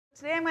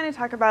Today I'm going to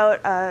talk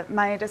about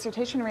my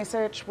dissertation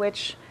research,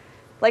 which,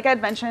 like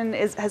I'd mentioned,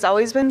 has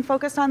always been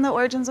focused on the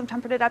origins of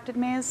temperate adapted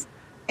maize.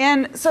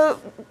 And so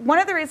one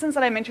of the reasons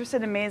that I'm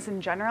interested in maize in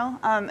general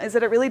is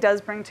that it really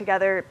does bring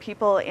together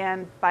people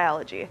and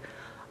biology.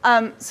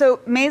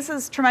 So maize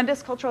has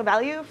tremendous cultural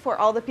value for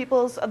all the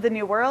peoples of the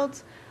New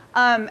World.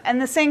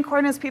 And the saying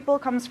corn is people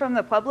comes from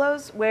the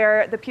Pueblos,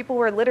 where the people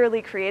were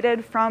literally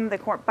created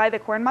by the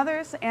corn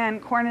mothers,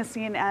 and corn is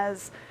seen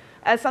as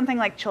something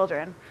like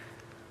children.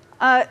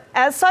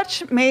 As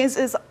such, maize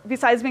is,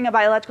 besides being a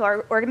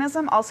biological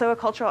organism, also a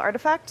cultural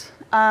artifact.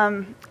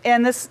 And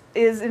this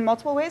is in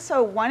multiple ways.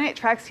 So one, it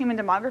tracks human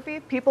demography.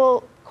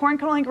 Corn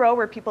can only grow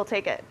where people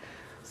take it.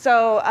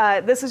 So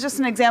this is just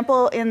an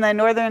example in the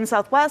northern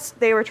Southwest.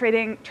 They were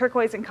trading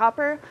turquoise and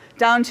copper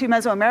down to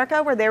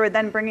Mesoamerica, where they were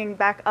then bringing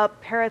back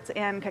up parrots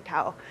and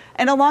cacao.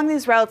 And along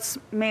these routes,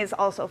 maize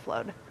also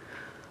flowed.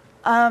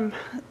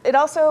 It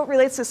also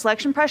relates to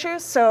selection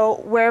pressures.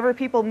 So wherever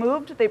people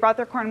moved, they brought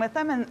their corn with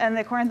them, and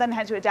the corn then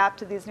had to adapt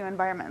to these new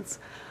environments.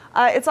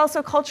 It's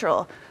also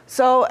cultural.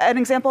 So an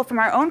example from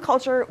our own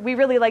culture, we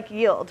really like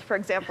yield, for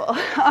example.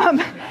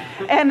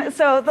 And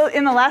so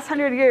in the last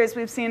 100 years,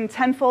 we've seen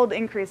tenfold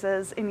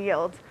increases in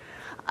yield.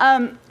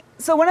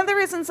 So one of the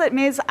reasons that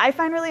maize I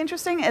find really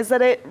interesting is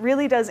that it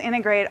really does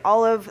integrate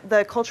all of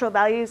the cultural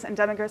values and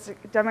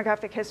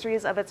demographic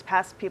histories of its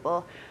past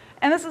people.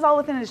 And this is all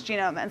within its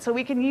genome, and so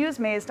we can use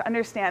maize to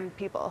understand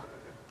people.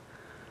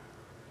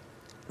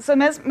 So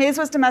maize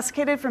was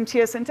domesticated from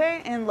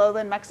teosinte in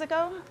lowland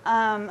Mexico.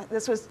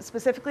 This was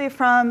specifically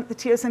from the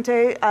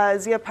teosinte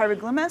Zea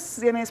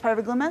maize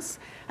parviglumis,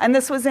 and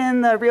this was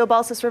in the Rio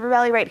Balsas River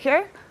Valley right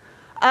here.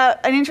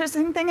 An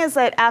interesting thing is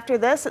that after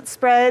this, it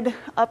spread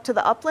up to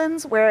the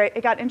uplands, where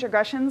it got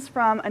introgressions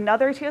from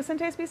another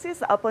teosinte species,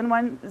 the upland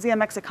one, Zea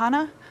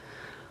mexicana.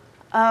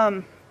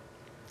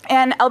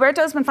 And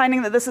Alberto's been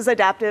finding that this is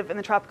adaptive in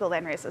the tropical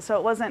land races, so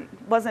it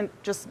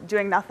wasn't just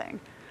doing nothing.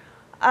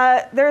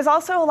 There's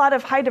also a lot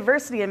of high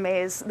diversity in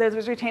maize that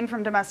was retained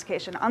from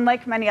domestication,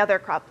 unlike many other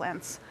crop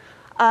plants.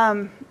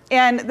 And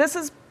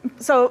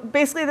so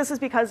basically this is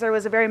because there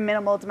was a very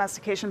minimal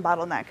domestication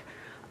bottleneck.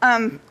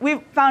 We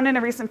found in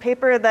a recent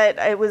paper that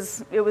it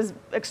was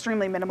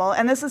extremely minimal,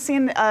 and this is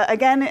seen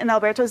again in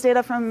Alberto's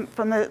data from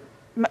the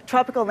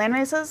tropical land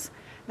races.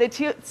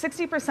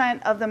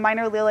 60% of the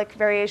minor allelic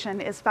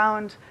variation is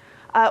found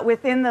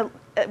within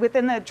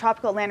the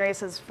tropical land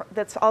races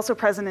that's also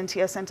present in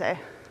teosinte.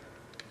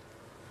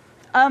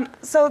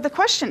 So the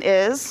question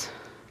is,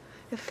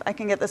 if I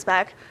can get this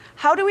back,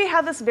 how do we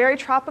have this very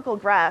tropical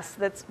grass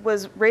that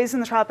was raised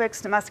in the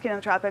tropics, domesticated in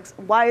the tropics?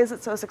 Why is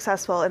it so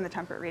successful in the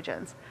temperate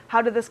regions?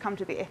 How did this come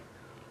to be?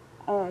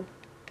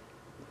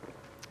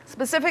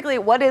 Specifically,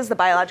 what is the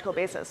biological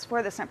basis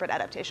for this temperate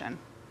adaptation?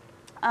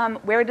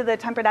 Where did the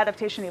temperate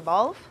adaptation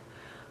evolve?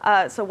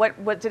 So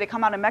what did it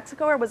come out of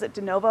Mexico, or was it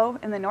de novo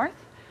in the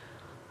north?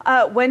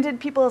 When did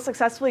people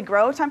successfully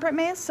grow temperate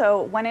maize?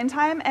 So when in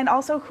time, and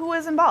also who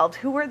was involved?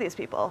 Who were these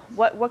people?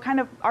 What kind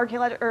of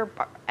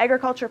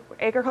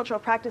agricultural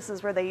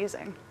practices were they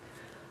using?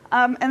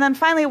 And then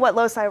finally, what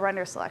loci were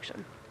under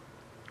selection?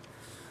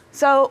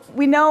 So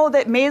we know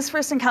that maize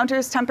first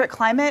encounters temperate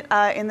climate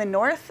in the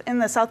north, in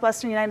the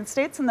southwestern United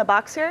States, in the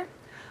box here.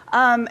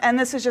 And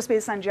this is just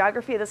based on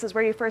geography. This is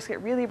where you first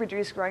get really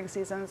reduced growing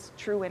seasons,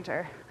 true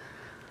winter.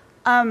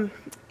 And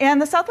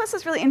the Southwest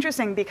is really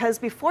interesting because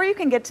before you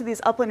can get to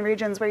these upland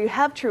regions where you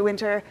have true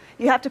winter,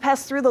 you have to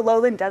pass through the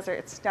lowland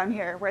deserts down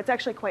here, where it's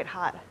actually quite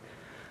hot.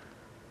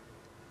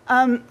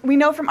 We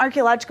know from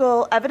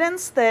archaeological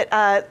evidence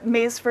that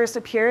maize first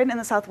appeared in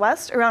the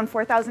Southwest around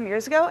 4,000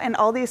 years ago, and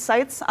all these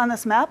sites on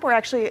this map were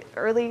actually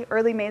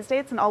early maize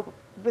dates and all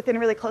within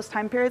really close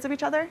time periods of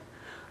each other.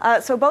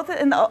 So both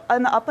in the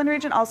upland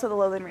region, also the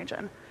lowland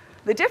region.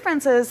 The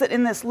difference is that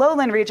in this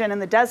lowland region, in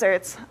the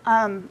deserts,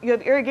 you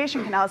have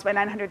irrigation canals by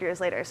 900 years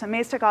later, so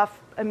maize took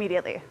off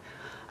immediately.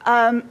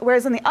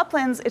 Whereas in the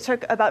uplands, it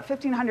took about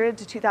 1,500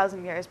 to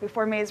 2,000 years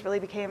before maize really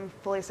became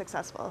fully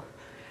successful.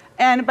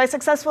 And by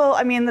successful,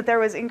 I mean that there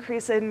was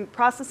increase in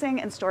processing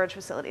and storage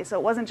facilities. So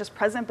it wasn't just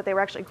present, but they were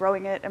actually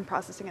growing it and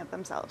processing it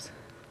themselves.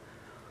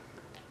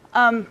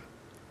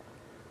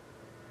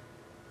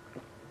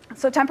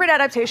 So temperate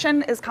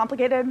adaptation is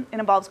complicated. It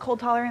involves cold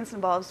tolerance, it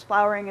involves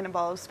flowering, it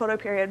involves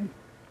photoperiod.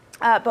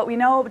 But we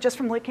know just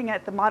from looking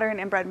at the modern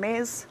inbred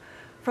maize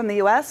from the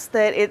US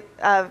that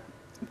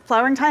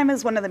flowering time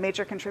is one of the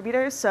major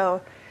contributors.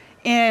 So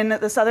in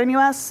the southern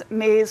US,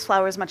 maize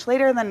flowers much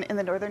later than in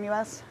the northern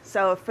US.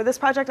 So for this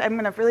project, I'm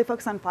going to really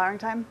focus on flowering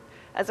time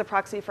as a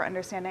proxy for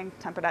understanding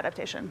temperate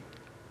adaptation.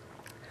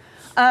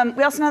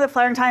 We also know that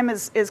flowering time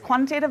is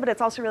quantitative, but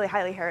it's also really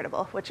highly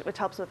heritable, which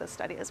helps with this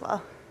study as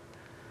well.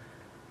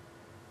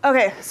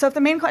 Okay, so if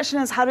the main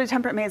question is how did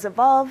temperate maize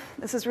evolve,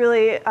 this is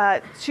really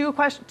two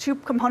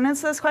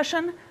components to this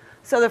question.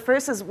 So the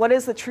first is what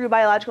is the true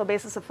biological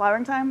basis of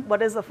flowering time?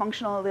 What is the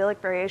functional allelic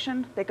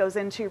variation that goes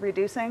into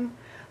reducing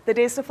the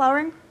days to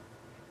flowering?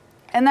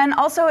 And then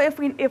also if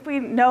we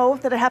know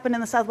that it happened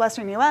in the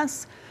southwestern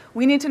US,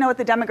 we need to know what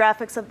the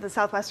demographics of the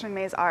southwestern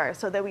maize are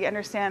so that we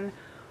understand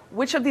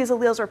which of these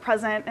alleles were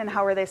present and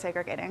how were they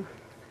segregating.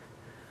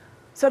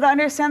 So to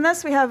understand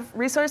this, we have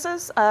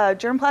resources,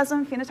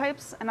 germplasm,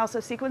 phenotypes, and also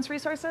sequence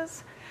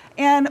resources.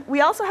 And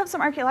we also have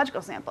some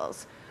archaeological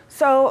samples.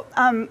 So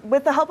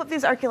with the help of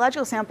these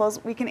archaeological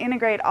samples, we can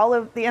integrate all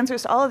of the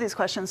answers to all of these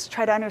questions to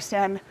try to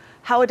understand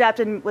how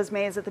adapted was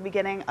maize at the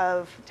beginning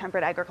of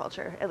temperate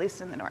agriculture, at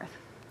least in the north.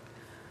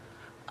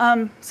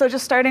 So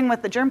just starting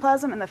with the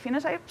germplasm and the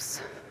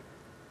phenotypes.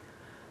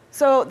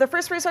 So the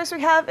first resource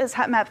we have is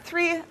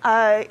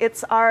HapMap3.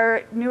 It's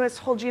our newest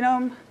whole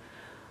genome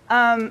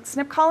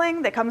SNP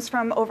calling that comes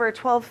from over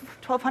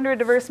 1,200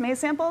 diverse maize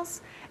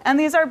samples. And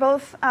these are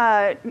both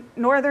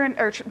northern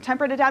or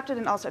temperate adapted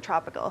and also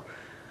tropical.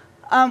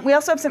 We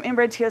also have some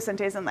inbred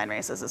teosynthase and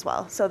landraces as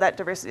well, so that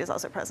diversity is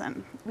also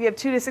present. We have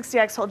 2 to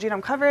 60x whole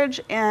genome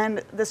coverage,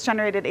 and this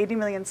generated 80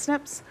 million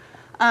SNPs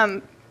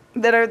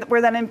that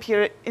were then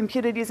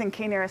imputed using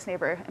k-nearest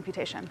neighbor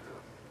imputation.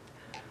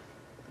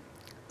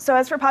 So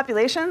as for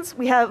populations,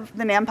 we have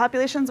the NAM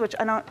populations, which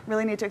I don't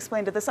really need to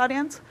explain to this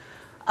audience.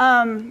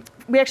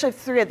 We actually have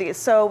 3 of these.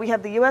 So we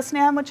have the US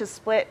NAM, which is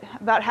split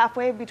about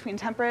halfway between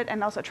temperate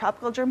and also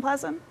tropical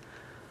germplasm.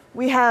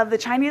 We have the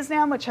Chinese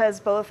NAM, which has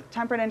both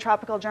temperate and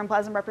tropical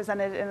germplasm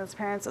represented in its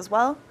parents as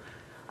well.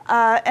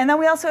 And then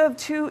we also have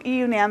 2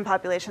 EU NAM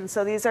populations.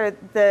 So these are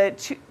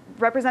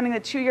representing the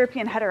 2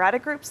 European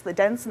heterotic groups, the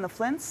dents and the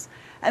flints.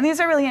 And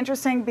these are really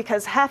interesting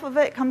because half of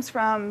it comes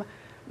from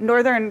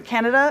northern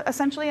Canada,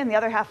 essentially, and the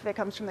other half of it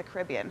comes from the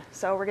Caribbean.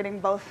 So we're getting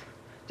both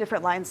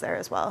different lines there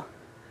as well.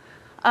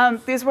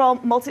 These were all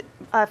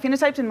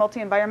phenotyped in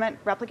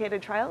multi-environment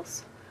replicated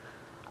trials.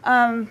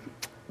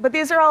 But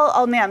these are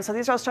all NAMs, so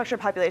these are all structured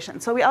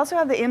populations. So we also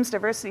have the Ames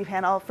diversity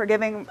panel for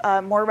giving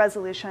more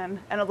resolution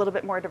and a little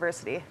bit more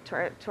diversity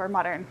to our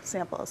modern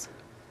samples.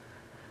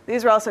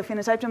 These are also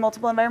phenotyped in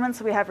multiple environments,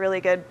 so we have really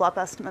good BLOP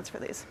estimates for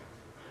these.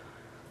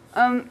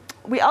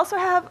 We also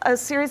have a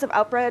series of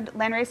outbred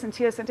landrace and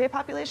teosynthase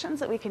populations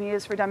that we can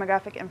use for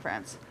demographic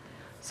inference.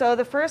 So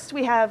the first,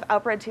 we have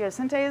outbred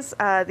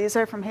teosynthase. These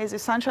are from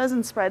Jesus Sanchez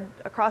and spread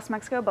across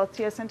Mexico, both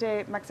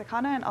Teosynthase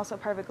mexicana and also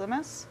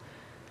parviglumis.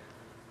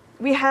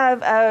 We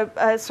have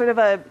a sort of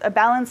a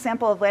balanced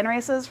sample of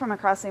landraces from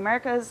across the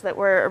Americas that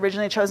were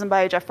originally chosen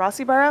by Jeff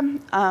Rossibara.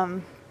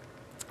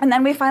 And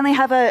then we finally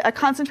have a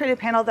concentrated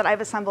panel that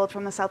I've assembled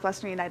from the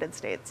southwestern United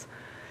States.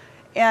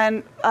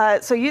 And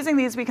so using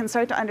these, we can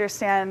start to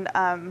understand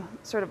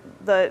sort of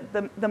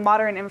the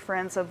modern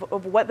inference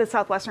of what the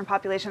southwestern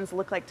populations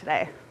look like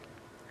today.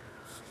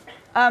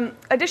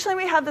 Additionally,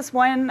 we have this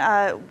one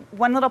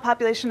little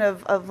population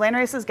of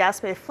landraces,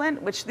 Gaspé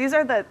flint, which these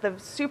are the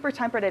super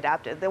temperate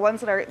adapted, the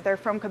ones that they're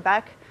from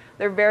Quebec.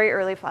 They're very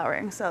early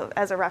flowering, so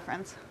as a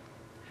reference.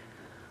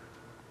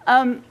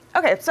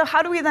 Okay, so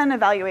how do we then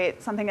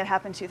evaluate something that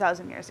happened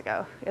 2,000 years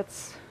ago?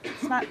 It's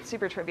not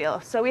super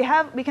trivial. So we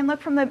can look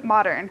from the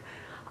modern.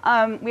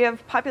 We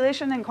have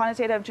population and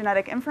quantitative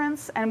genetic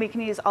inference, and we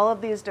can use all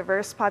of these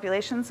diverse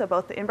populations, so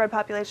both the inbred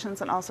populations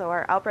and also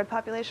our outbred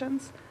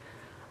populations.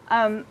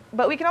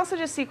 But we can also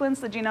just sequence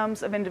the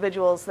genomes of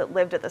individuals that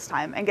lived at this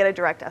time and get a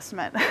direct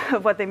estimate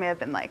of what they may have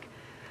been like.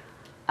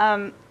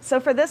 So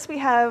for this, we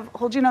have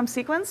whole genome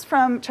sequence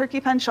from Turkey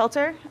Pen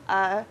Shelter.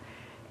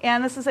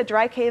 And this is a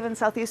dry cave in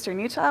southeastern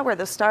Utah where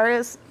the star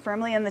is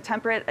firmly in the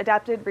temperate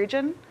adapted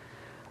region.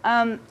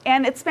 And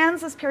it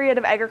spans this period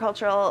of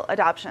agricultural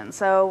adoption.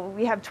 So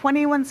we have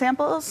 21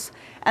 samples,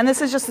 and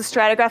this is just the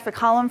stratigraphic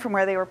column from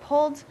where they were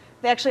pulled.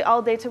 They actually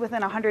all date to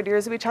within 100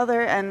 years of each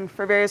other, and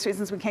for various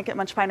reasons, we can't get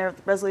much finer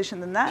resolution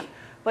than that.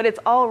 But it's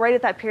all right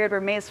at that period where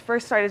maize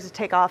first started to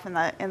take off in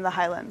the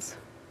highlands.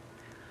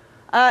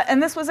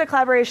 And this was a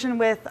collaboration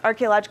with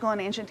archaeological and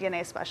ancient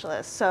DNA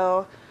specialists.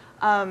 So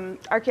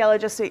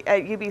archaeologists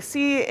at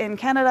UBC in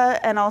Canada,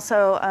 and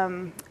also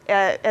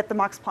at the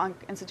Max Planck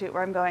Institute,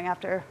 where I'm going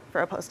after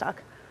for a postdoc.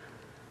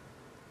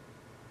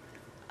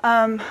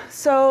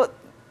 So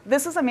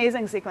this is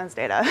amazing sequence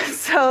data.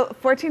 So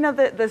 14 of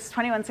the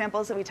 21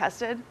 samples that we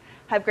tested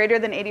have greater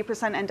than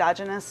 80%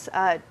 endogenous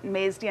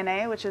maize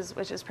DNA, which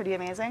is pretty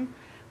amazing.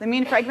 The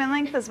mean fragment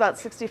length is about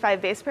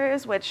 65 base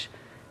pairs, which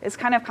is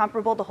kind of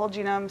comparable to whole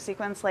genome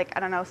sequence, like, I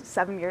don't know,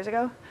 7 years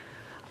ago.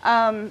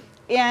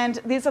 And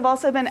these have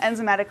also been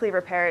enzymatically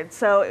repaired.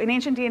 So in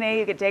ancient DNA,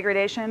 you get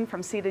degradation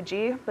from C to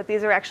G, but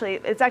these are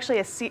it's actually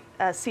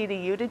a C to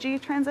U to G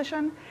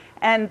transition.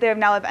 And they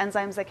now have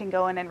enzymes that can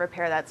go in and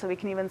repair that, so we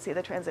can even see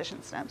the transition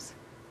SNPs.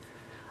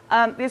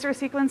 These are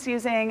sequenced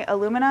using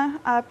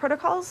Illumina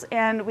protocols,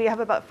 and we have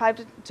about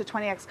 5 to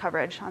 20x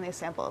coverage on these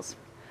samples.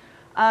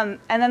 And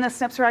then the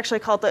SNPs were actually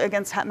called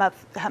against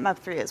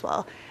HapMap3 as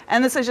well.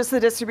 And this is just the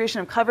distribution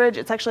of coverage.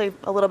 It's actually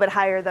a little bit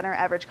higher than our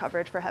average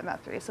coverage for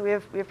HapMap3, so we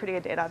have pretty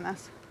good data on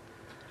this.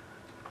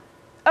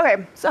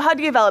 Okay, so how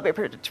do you validate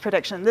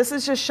prediction? This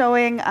is just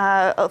showing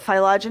a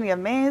phylogeny of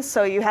maize.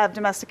 So you have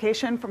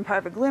domestication from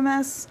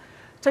parviglumis.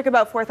 Took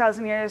about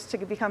 4,000 years to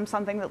become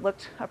something that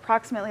looked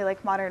approximately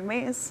like modern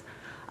maize.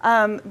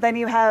 Then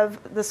you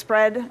have the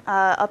spread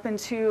up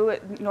into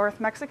North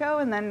Mexico,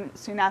 and then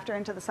soon after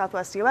into the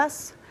Southwest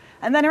US.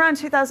 And then around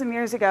 2,000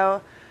 years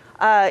ago,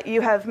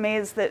 you have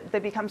maize that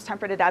becomes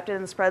temperate adapted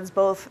and spreads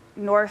both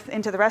north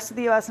into the rest of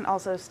the US and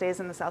also stays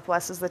in the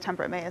Southwest as the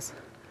temperate maize.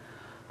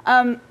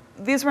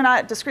 These were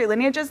not discrete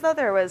lineages, though.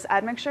 There was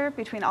admixture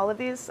between all of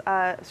these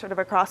sort of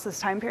across this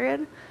time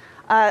period.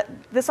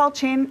 This all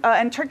changed,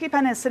 and turkey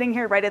pen is sitting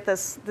here right at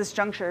this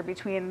juncture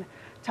between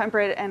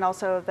temperate and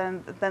also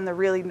then the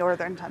really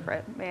northern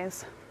temperate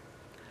maize.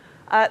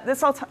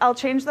 This all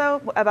changed,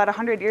 though, about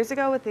 100 years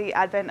ago with the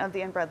advent of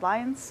the inbred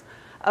lines,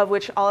 of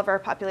which all of our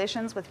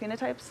populations with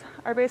phenotypes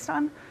are based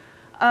on.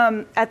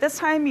 At this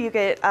time, you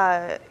get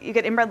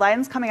inbred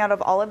lines coming out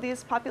of all of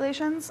these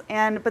populations,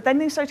 but then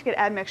you start to get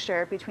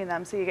admixture between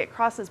them. So you get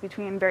crosses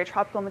between very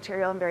tropical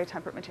material and very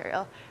temperate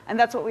material. And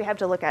that's what we have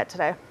to look at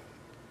today.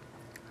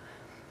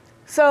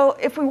 So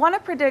if we want to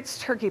predict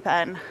turkey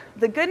pen,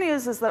 the good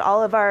news is that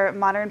all of our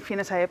modern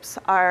phenotypes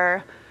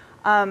are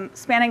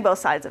spanning both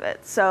sides of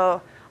it.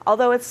 So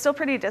although it's still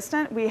pretty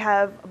distant, we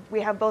have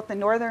both the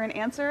northern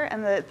answer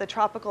and the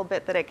tropical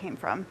bit that it came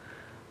from.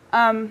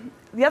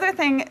 The other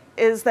thing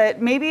is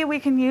that maybe we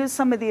can use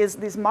some of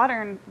these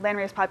modern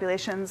landrace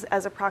populations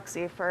as a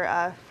proxy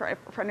for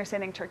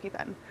understanding turkey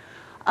pen.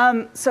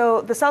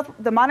 So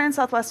the modern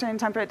southwestern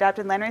temperate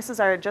adapted landraces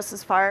are just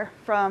as far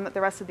from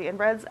the rest of the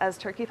inbreds as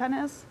turkey pen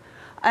is.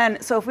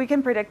 And so if we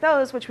can predict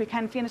those, which we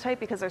can phenotype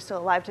because they're still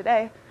alive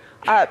today,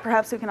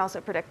 perhaps we can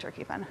also predict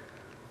turkey pen.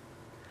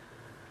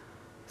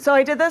 So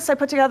I did this. I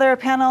put together a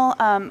panel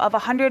of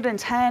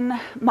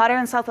 110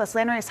 modern Southwest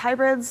landrace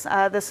hybrids.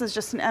 This is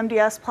just an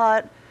MDS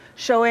plot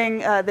showing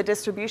the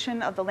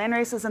distribution of the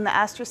landraces, and the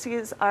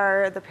asterisks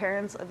are the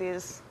parents of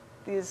these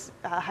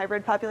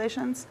hybrid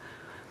populations.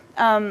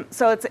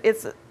 So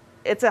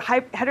it's a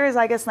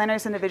heterozygous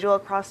landrace individual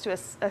crossed to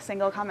a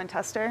single common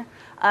tester,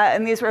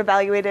 and these were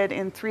evaluated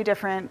in three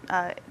different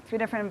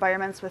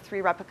environments with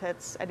 3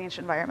 replicates at each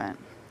environment.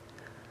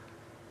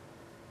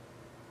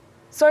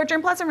 So our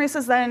germplasm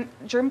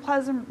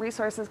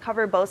resources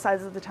cover both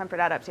sides of the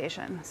temperate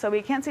adaptation. So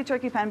we can't see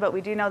turkey pen, but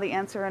we do know the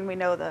answer and we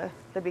know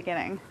the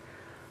beginning.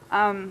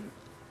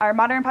 Our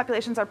modern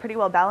populations are pretty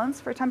well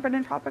balanced for temperate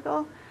and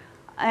tropical,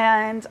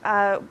 and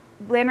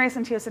landrace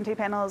and teosinte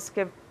panels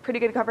give pretty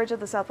good coverage of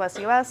the Southwest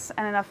US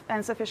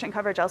and sufficient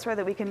coverage elsewhere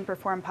that we can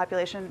perform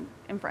population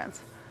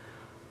inference.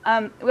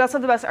 We also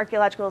have the best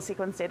archaeological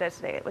sequence data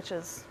to date, which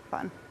is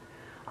fun.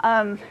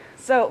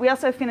 So we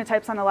also have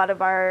phenotypes on a lot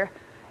of our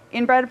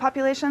inbred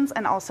populations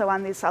and also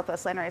on these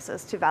Southwest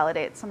landraces to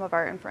validate some of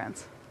our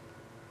inference.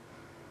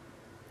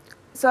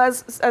 So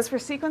as for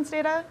sequence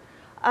data,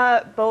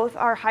 both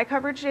our high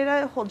coverage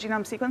data, whole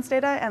genome sequence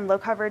data, and low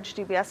coverage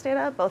GBS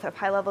data both have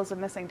high levels of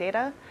missing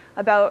data,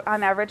 about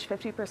on average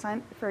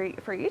 50%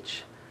 for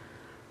each.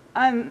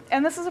 And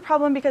this is a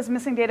problem because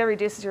missing data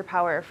reduces your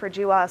power for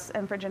GWAS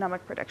and for genomic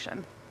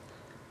prediction.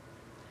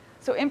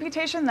 So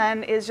imputation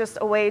then is just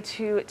a way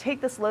to take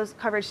this low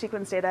coverage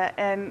sequence data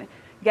and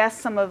guess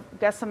some of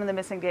the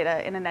missing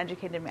data in an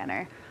educated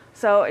manner.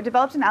 So I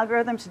developed an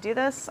algorithm to do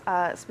this,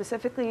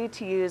 specifically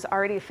to use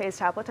already phased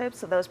haplotypes,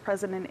 so those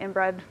present in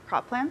inbred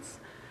crop plants.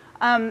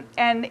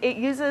 And it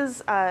uses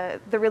the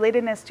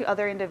relatedness to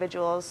other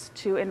individuals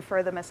to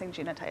infer the missing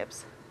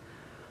genotypes.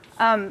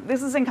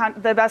 This is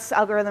the best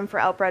algorithm for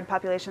outbred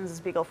populations is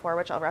Beagle4,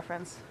 which I'll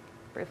reference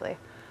briefly.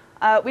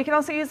 We can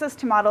also use this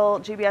to model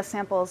GBS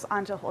samples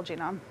onto whole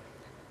genome,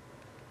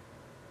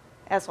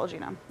 as whole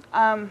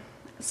genome.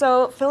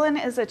 So fill-in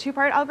is a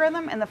 2-part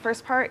algorithm. In the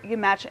first part, you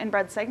match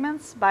inbred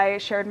segments by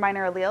shared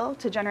minor allele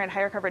to generate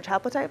higher coverage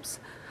haplotypes.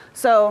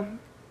 So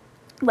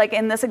like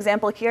in this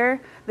example here,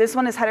 this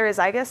one is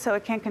heterozygous, so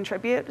it can't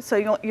contribute. So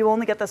you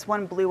only get this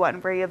one blue one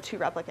where you have 2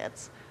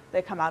 replicates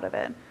that come out of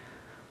it.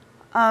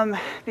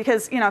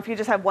 Because if you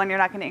just have one, you're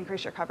not going to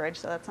increase your coverage,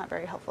 so that's not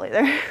very helpful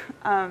either.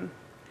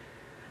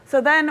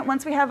 So then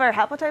once we have our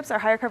haplotypes, our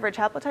higher coverage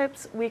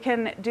haplotypes, we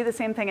can do the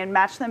same thing and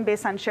match them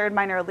based on shared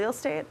minor allele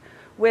state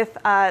with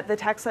the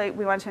taxa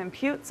we want to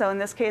impute. So in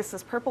this case,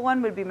 this purple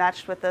one would be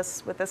matched with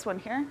this one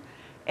here.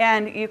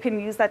 And you can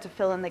use that to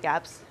fill in the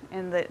gaps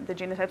in the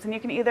genotypes. And you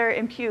can either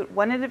impute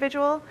one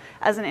individual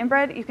as an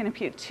inbred, you can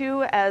impute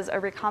 2 as a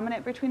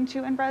recombinant between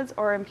 2 inbreds,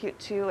 or impute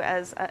 2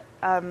 as a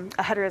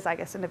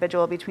heterozygous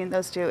individual between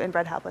those 2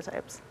 inbred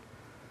haplotypes.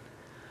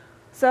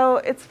 So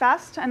it's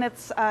fast and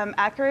it's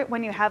accurate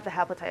when you have the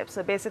haplotype.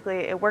 So basically,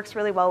 it works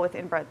really well with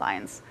inbred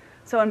lines.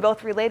 So in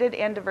both related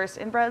and diverse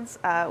inbreds,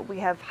 we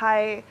have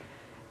high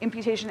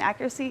imputation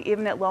accuracy,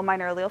 even at low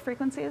minor allele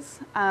frequencies.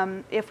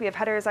 If we have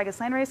heterozygous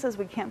landraces,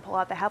 we can't pull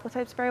out the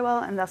haplotypes very well,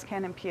 and thus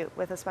can't impute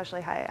with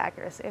especially high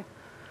accuracy.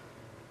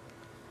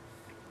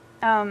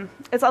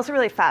 It's also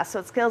really fast, so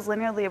it scales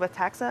linearly with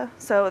taxa.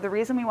 So the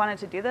reason we wanted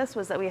to do this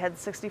was that we had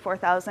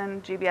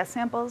 64,000 GBS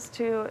samples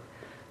to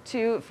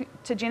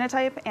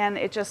genotype, and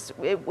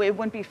it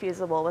wouldn't be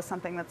feasible with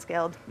something that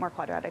scaled more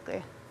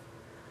quadratically.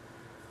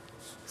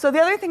 So the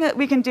other thing that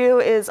we can do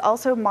is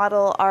also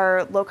model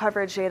our low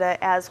coverage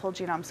data as whole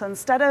genome. So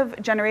instead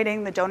of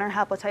generating the donor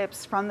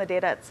haplotypes from the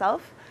data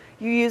itself,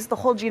 you use the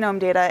whole genome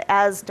data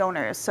as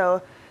donors.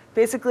 So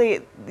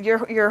basically,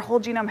 your whole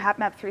genome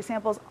HapMap3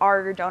 samples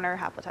are your donor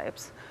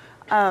haplotypes.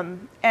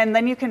 And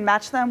then you can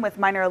match them with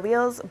minor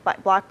alleles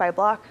block by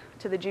block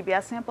to the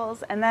GBS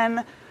samples. And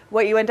then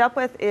what you end up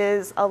with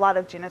is a lot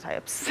of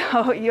genotypes.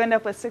 So you end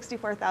up with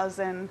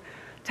 64,000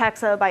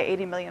 taxa by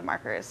 80 million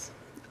markers.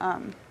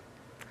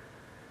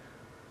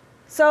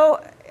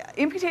 So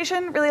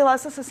imputation really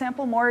allows us to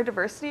sample more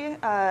diversity.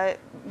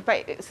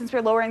 Since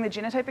we're lowering the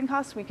genotyping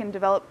costs, we can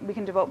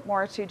devote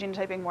more to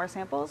genotyping more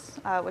samples,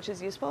 which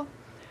is useful.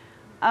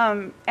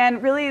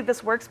 And really,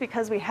 this works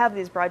because we have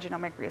these broad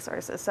genomic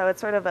resources. So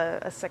it's sort of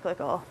a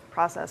cyclical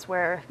process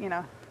where,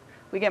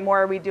 we get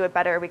more, we do it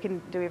better, we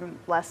can do even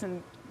less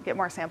and get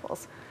more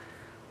samples.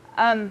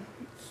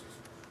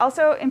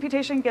 Also,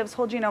 imputation gives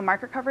whole genome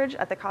marker coverage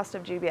at the cost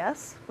of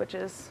GBS, which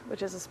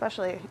is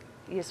especially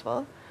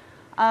useful.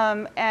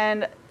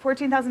 And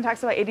 14,000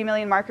 taxa by 80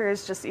 million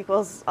markers just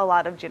equals a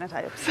lot of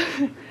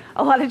genotypes.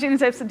 A lot of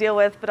genotypes to deal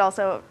with, but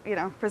also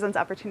presents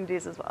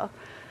opportunities as well.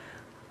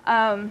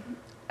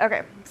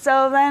 Okay,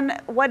 so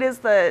then what is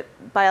the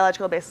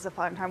biological basis of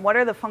flowering time? What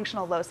are the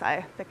functional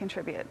loci that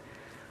contribute?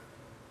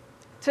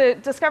 To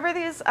discover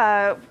these,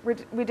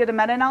 we did a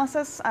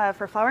meta-analysis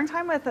for flowering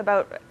time with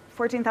about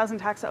 14,000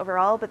 taxa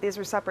overall, but these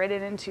were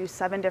separated into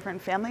 7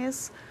 different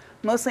families,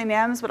 mostly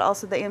NAMs, but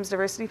also the Ames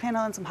diversity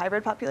panel and some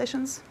hybrid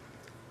populations.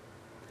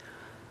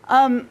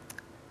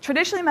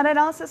 Traditionally,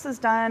 meta-analysis is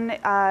done,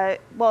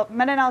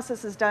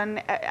 meta-analysis is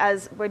done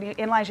as when you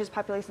analyze these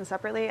populations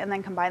separately and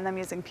then combine them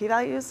using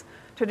p-values.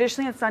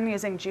 Traditionally, it's done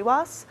using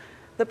GWAS.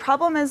 The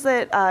problem is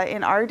that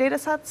in our data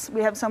sets,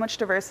 we have so much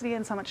diversity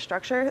and so much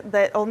structure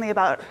that only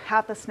about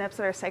half the SNPs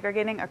that are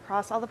segregating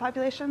across all the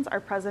populations are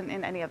present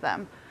in any of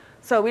them.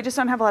 So we just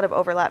don't have a lot of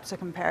overlap to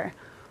compare.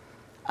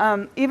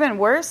 Even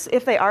worse,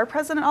 if they are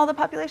present in all the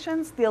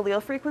populations, the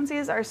allele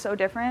frequencies are so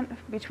different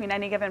between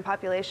any given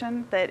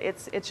population that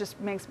it just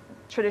makes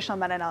traditional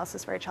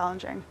meta-analysis very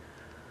challenging.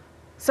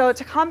 So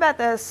to combat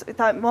this, we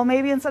thought, well,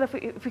 maybe instead of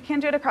if we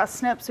can't do it across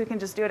SNPs, we can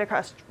just do it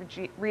across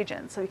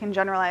regions. So we can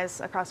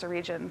generalize across a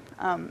region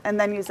and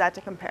then use that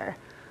to compare.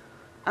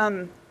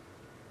 So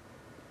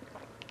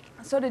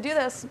to do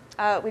this,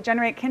 we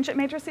generate kinship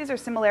matrices or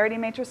similarity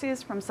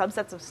matrices from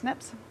subsets of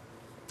SNPs.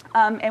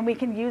 And we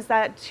can use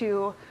that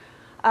to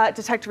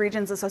detect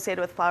regions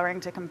associated with flowering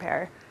to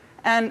compare.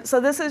 And so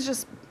this is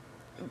just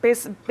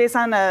based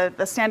on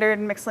a standard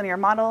mixed linear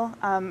model.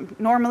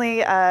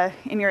 Normally,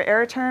 in your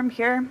error term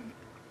here,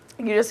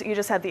 you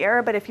just have the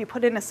error, but if you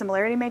put in a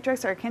similarity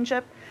matrix or a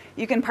kinship,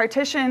 you can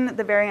partition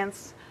the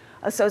variance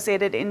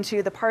associated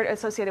into the part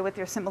associated with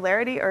your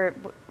similarity or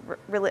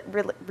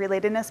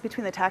relatedness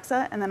between the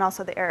taxa and then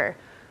also the error.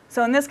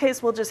 So in this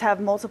case, we'll just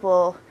have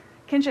multiple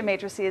kinship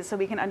matrices so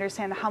we can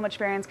understand how much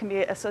variance can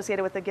be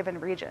associated with a given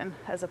region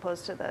as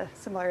opposed to the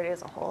similarity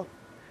as a whole.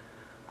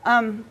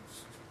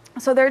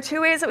 So there are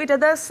 2 ways that we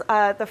did this.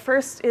 The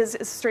first is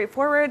a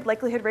straightforward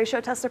likelihood ratio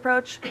test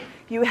approach.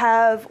 You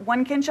have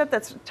one kinship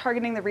that's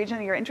targeting the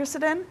region you're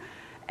interested in,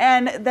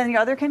 and then the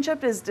other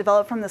kinship is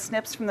developed from the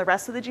SNPs from the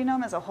rest of the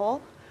genome as a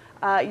whole.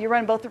 You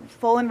run both the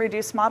full and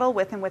reduced model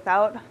with and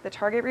without the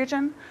target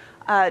region,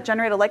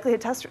 generate a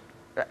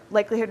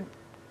likelihood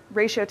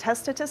ratio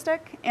test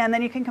statistic, and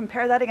then you can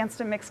compare that against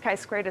a mixed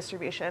chi-square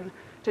distribution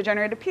to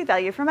generate a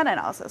p-value for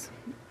meta-analysis.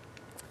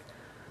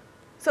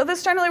 So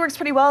this generally works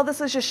pretty well. This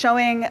is just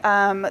showing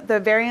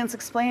the variance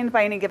explained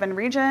by any given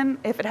region.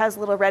 If it has a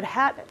little red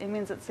hat, it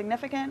means it's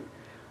significant.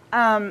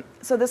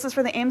 So this is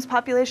for the Ames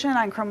population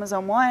on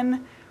chromosome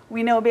 1.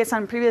 We know based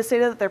on previous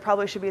data that there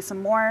probably should be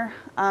some more.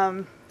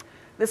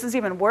 This is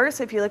even worse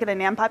if you look at a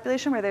NAM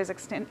population where there's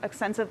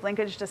extensive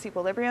linkage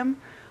disequilibrium.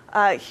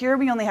 Here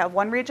we only have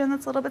one region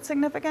that's a little bit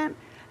significant.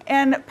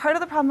 And part of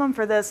the problem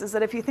for this is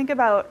that if you think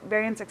about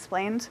variance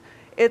explained,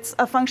 it's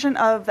a function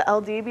of the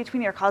LD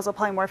between your causal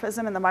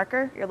polymorphism and the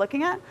marker you're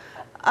looking at,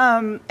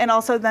 and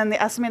also then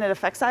the estimated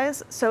effect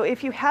size. So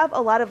if you have a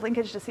lot of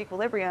linkage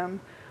disequilibrium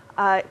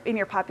in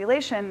your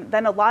population,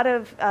 then a lot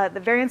of the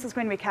variance is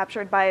going to be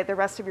captured by the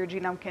rest of your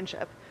genome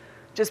kinship,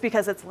 just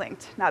because it's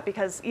linked, not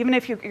because, even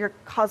if your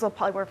causal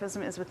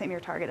polymorphism is within your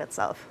target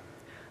itself.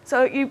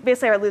 So you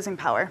basically are losing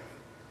power.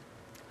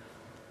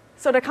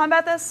 So to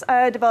combat this,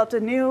 I developed a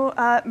new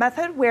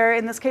method where,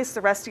 in this case,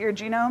 the rest of your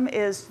genome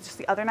is just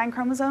the other 9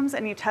 chromosomes,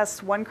 and you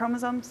test one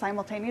chromosome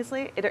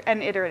simultaneously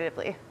and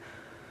iteratively.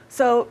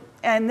 So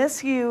in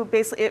this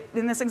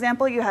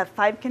example, you have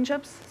 5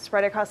 kinships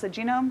spread across the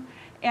genome,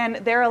 and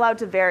they're allowed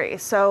to vary.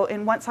 So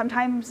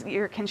sometimes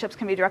your kinships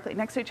can be directly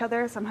next to each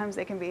other. Sometimes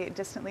they can be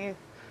distantly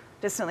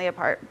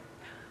apart.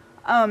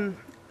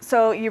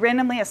 So you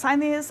randomly assign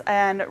these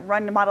and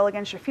run the model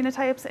against your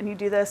phenotypes, and you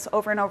do this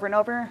over and over and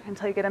over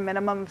until you get a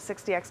minimum of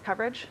 60x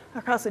coverage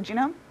across the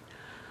genome.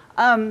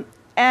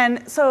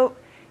 And so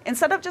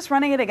instead of just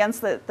running it against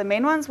the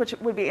main ones, which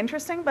would be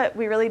interesting, but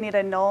we really need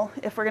a null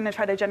if we're going to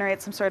try to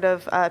generate some sort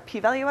of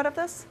p-value out of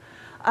this.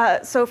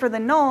 So for the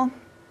null,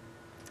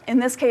 in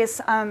this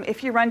case,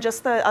 if you run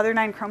just the other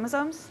 9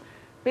 chromosomes,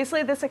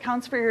 basically this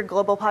accounts for your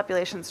global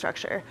population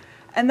structure.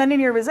 And then in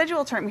your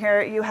residual term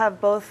here, you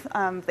have both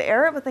the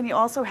error, but then you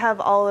also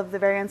have all of the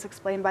variance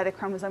explained by the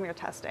chromosome you're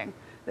testing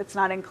that's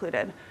not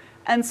included.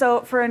 And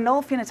so for a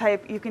null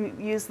phenotype, you can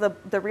use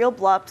the real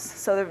BLUPs,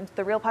 so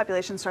the real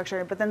population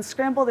structure, but then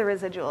scramble the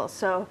residuals.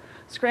 So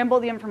scramble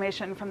the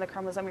information from the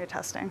chromosome you're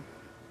testing.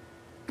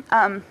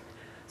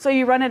 So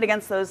you run it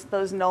against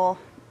those null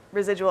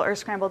residual or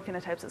scrambled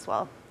phenotypes as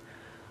well.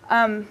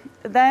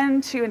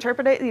 Then to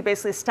interpret it, you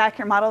basically stack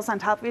your models on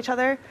top of each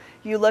other.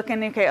 You look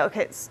and,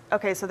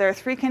 okay, so there are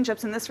 3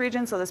 kinships in this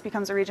region, so this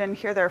becomes a region.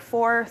 Here there are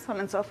 4, so on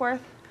and so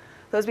forth.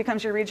 Those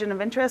becomes your region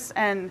of interest.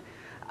 And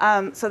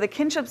so the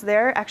kinships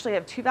there actually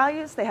have 2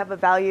 values. They have a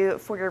value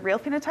for your real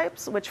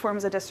phenotypes, which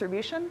forms a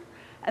distribution.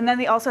 And then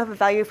they also have a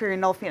value for your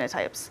null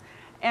phenotypes.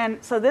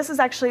 And so this is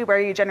actually where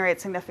you generate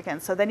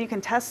significance. So then you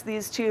can test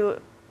these 2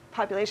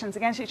 populations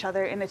against each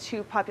other in a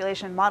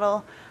 2-population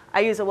model.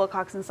 I use a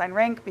Wilcoxon-Stein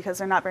rank because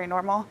they're not very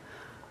normal.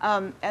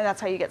 And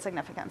that's how you get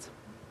significance.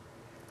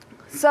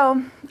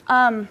 So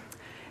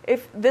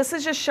if this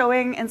is just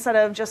showing, instead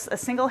of just a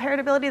single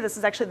heritability, this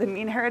is actually the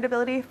mean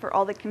heritability for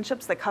all the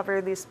kinships that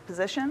cover these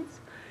positions.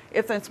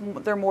 If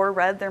they're more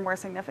red, they're more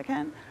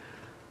significant.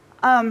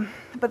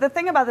 But the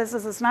thing about this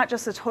is it's not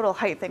just a total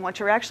height thing. What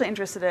you're actually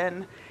interested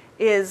in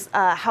is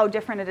how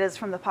different it is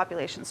from the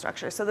population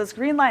structure. So this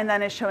green line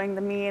then is showing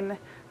the mean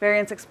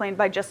variance explained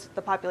by just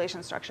the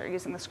population structure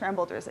using the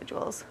scrambled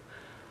residuals.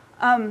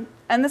 And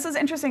this is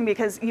interesting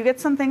because you get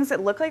some things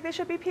that look like they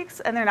should be peaks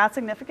and they're not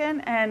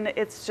significant, and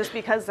it's just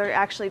because they're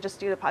actually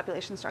just due to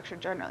population structure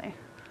generally.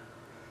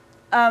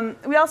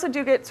 We also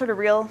do get sort of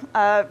real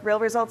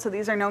results. So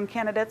these are known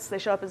candidates. They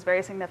show up as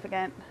very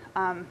significant.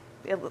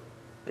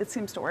 It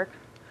seems to work.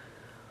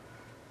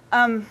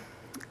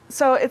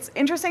 So it's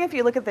interesting if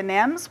you look at the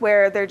NAMs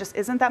where there just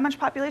isn't that much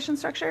population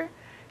structure.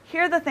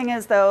 Here the thing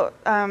is though,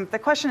 the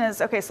question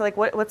is, okay, so like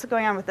what's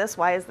going on with this?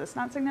 Why is this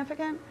not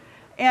significant?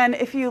 And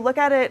if you look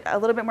at it a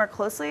little bit more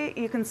closely,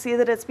 you can see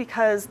that it's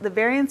because the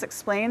variance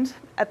explained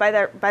by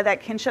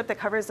that kinship that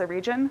covers the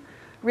region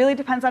really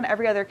depends on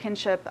every other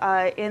kinship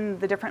in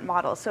the different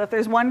models. So if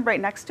there's one right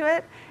next to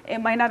it, it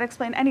might not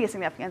explain any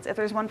significance. If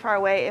there's one far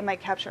away, it might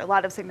capture a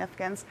lot of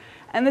significance.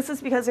 And this is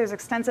because there's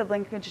extensive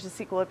linkage to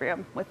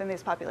disequilibrium within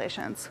these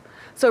populations.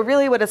 So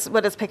really what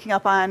it's picking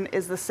up on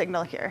is the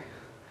signal here.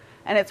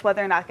 And it's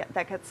whether or not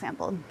that gets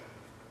sampled.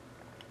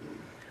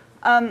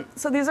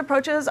 So these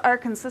approaches are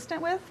consistent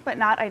with, but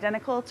not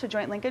identical to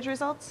joint linkage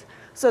results.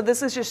 So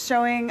this is just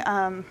showing,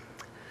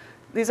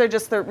 these are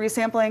just the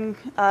resampling,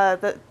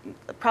 the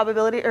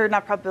probability, or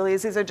not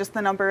probabilities, these are just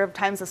the number of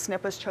times the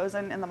SNP was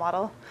chosen in the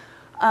model.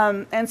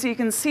 And so you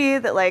can see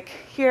that like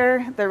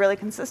here, they're really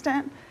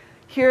consistent.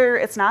 Here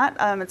it's not,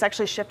 it's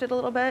actually shifted a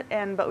little bit,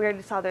 but we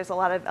already saw there's a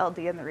lot of LD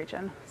in the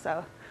region.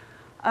 So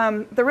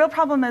the real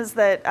problem is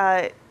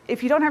that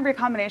if you don't have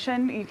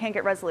recombination, you can't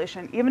get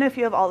resolution. Even if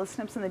you have all the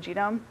SNPs in the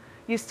genome,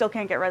 you still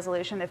can't get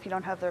resolution if you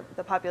don't have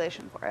the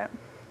population for it.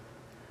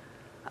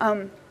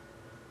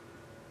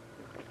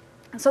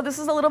 So this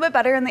is a little bit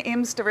better in the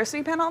Ames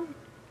diversity panel.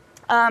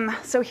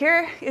 So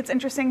here it's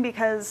interesting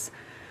because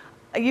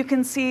you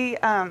can see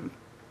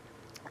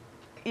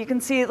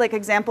like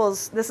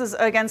examples. This is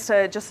against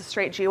just a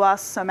straight GWAS,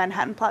 so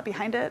Manhattan plot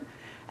behind it.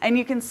 And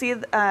you can see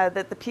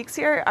that the peaks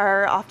here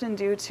are often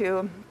due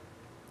to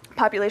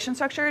population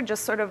structure,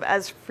 just sort of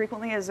as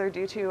frequently as they're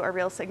due to a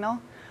real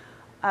signal.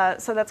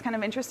 So that's kind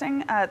of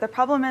interesting. The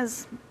problem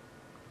is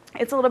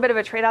it's a little bit of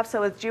a trade-off.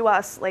 So with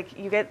GWAS, like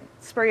you get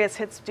spurious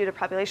hits due to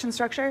population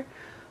structure,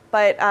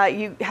 but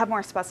you have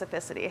more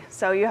specificity.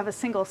 So you have a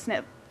single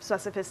SNP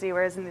specificity,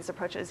 whereas in these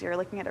approaches, you're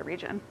looking at a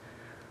region.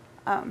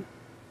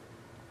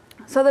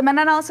 So the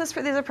meta-analysis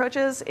for these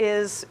approaches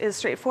is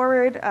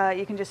straightforward.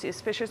 You can just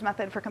use Fisher's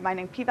method for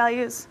combining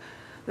p-values.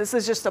 This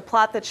is just a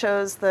plot that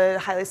shows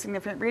the highly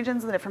significant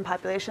regions and the different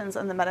populations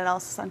and the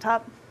meta-analysis on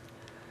top.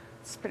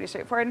 It's pretty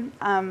straightforward.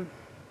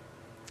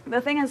 The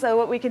thing is, though,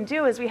 what we can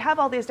do is we have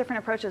all these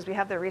different approaches. We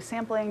have the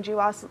resampling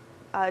GWAS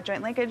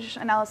joint linkage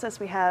analysis.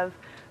 We have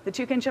the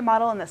 2-kinship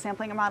model and the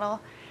sampling model.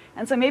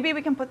 And so maybe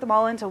we can put them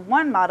all into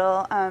one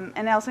model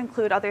and also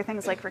include other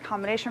things like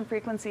recombination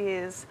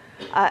frequencies,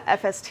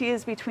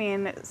 FSTs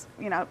between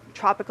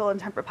tropical and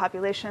temperate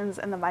populations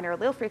and the minor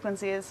allele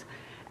frequencies,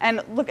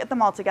 and look at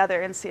them all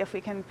together and see if we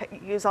can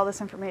use all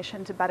this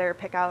information to better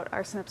pick out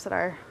our SNPs that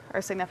are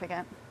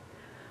significant.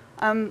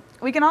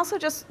 We can also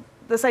just,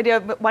 this idea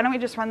of why don't we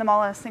just run them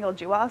all in a single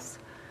GWAS?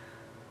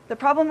 The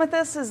problem with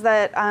this is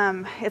that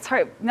it's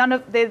hard.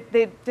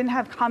 They didn't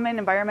have common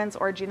environments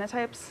or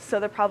genotypes. So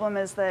the problem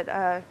is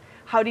that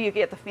how do you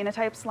get the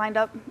phenotypes lined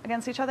up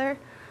against each other?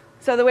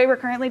 So the way we're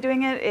currently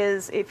doing it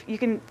is if you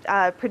can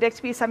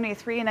predict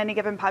B73 in any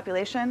given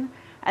population,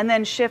 and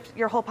then shift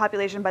your whole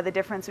population by the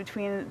difference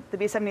between the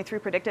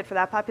B73 predicted for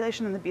that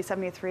population and the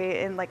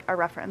B73 in like a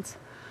reference.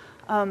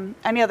 If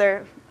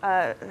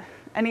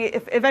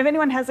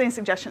anyone has any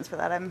suggestions for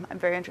that, I'm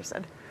very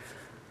interested.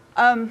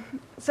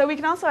 So we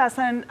can also ask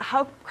then,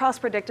 how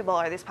cross-predictable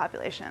are these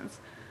populations?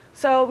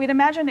 So we'd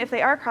imagine if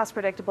they are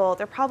cross-predictable,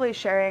 they're probably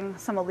sharing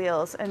some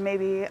alleles, and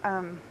maybe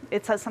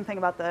it says something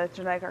about the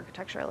genetic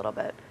architecture a little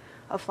bit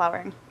of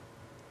flowering.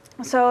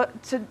 So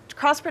to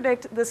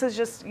cross-predict, this is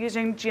just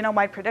using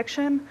genome-wide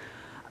prediction.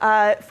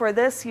 For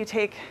this, you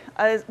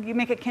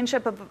make a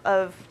kinship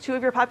of two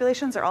of your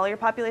populations or all your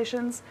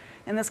populations.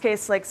 In this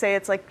case, like say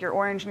it's like your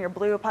orange and your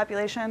blue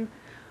population.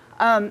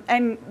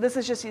 And this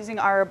is just using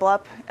R or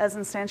BLUP as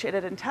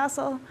instantiated in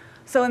Tassel.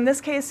 So in this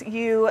case,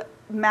 you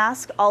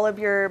mask all of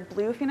your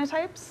blue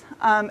phenotypes,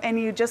 and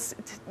you just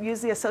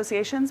use the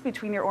associations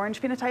between your orange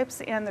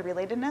phenotypes and the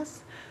relatedness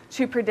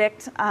to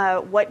predict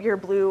what your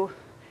blue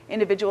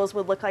individuals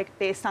would look like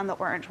based on the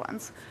orange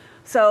ones.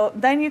 So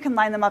then you can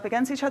line them up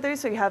against each other.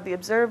 So you have the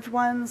observed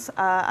ones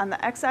on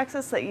the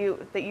x-axis that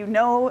you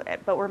know,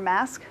 but were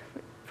masked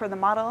for the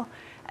model,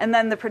 and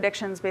then the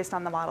predictions based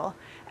on the model.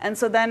 And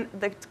so then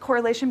the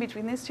correlation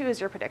between these two is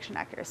your prediction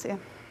accuracy.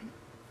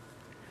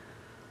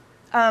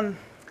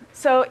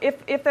 So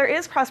if there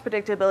is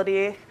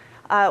cross-predictability,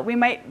 we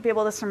might be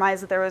able to surmise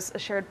that there was a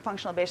shared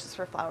functional basis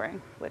for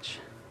flowering, which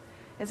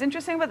is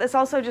interesting, but this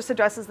also just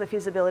addresses the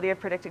feasibility of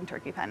predicting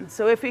turkey pen.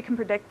 So if we can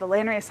predict the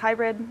landrace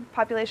hybrid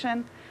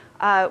population,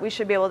 we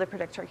should be able to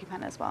predict turkey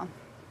pen as well.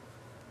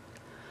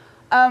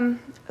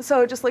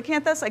 So just looking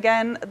at this,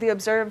 again, the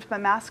observed but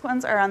masked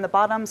ones are on the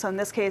bottom. So in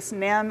this case,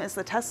 NAM is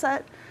the test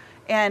set,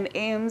 and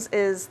Ames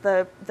is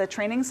the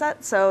training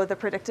set. So the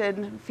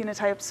predicted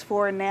phenotypes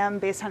for NAM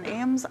based on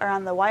Ames are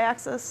on the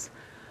y-axis.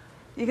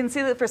 You can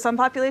see that for some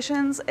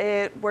populations,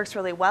 it works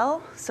really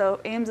well. So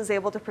Ames is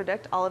able to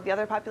predict all of the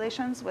other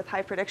populations with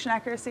high prediction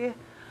accuracy.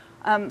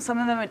 Some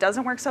of them it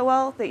doesn't work so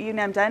well. The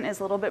UNAM-DENT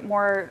is a little bit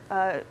more,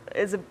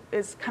 is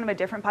kind of a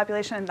different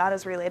population and not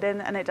as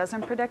related, and it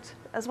doesn't predict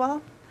as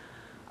well.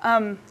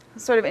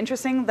 Sort of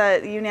interesting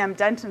that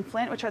UNAM-DENT and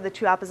Flint, which are the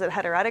two opposite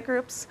heterotic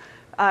groups,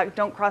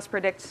 don't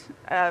cross-predict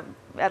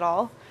at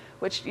all,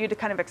 which you'd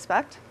kind of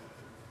expect.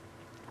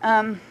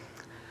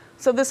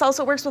 So this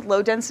also works with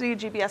low-density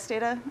GBS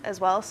data as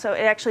well. So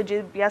actually,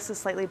 GBS is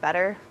slightly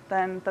better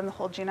than the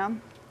whole genome.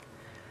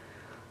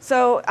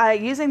 So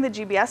using the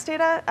GBS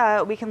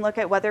data, we can look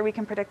at whether we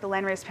can predict the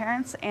landrace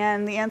parents,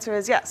 and the answer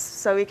is yes,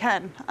 so we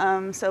can.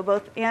 So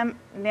both NAM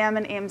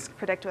and Ames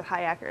predict with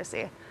high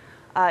accuracy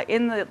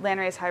in the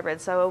landrace hybrid,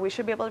 so we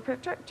should be able to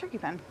predict turkey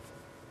pen.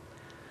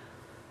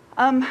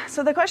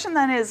 So the question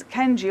then is,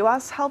 can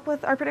GWAS help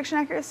with our prediction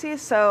accuracy?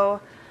 So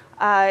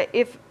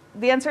if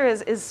the answer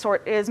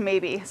is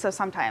maybe, so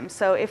sometimes.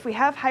 So if we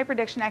have high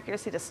prediction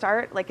accuracy to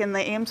start, like in the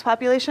Ames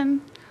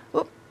population,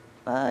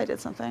 I did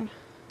something.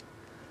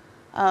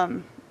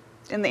 In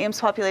the Ames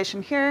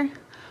population here,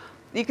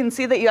 you can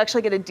see that you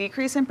actually get a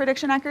decrease in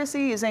prediction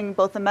accuracy using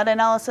both the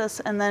meta-analysis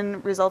and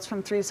then results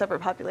from 3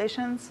 separate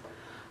populations.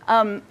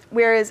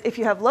 Whereas if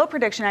you have low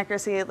prediction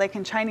accuracy, like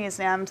in Chinese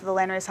NAM to the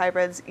landrace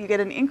hybrids, you get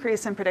an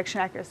increase in prediction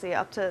accuracy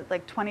up to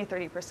like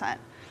 20–30%.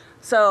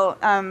 So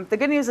the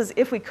good news is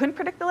if we couldn't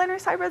predict the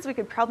landrace hybrids, we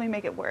could probably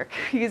make it work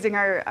using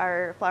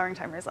our flowering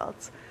time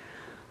results.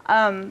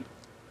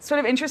 Sort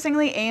of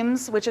interestingly,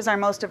 Ames, which is our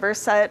most diverse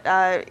set,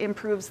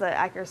 improves the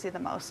accuracy the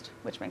most,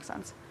 which makes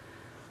sense.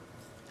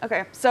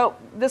 Okay, so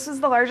this is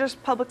the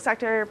largest public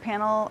sector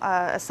panel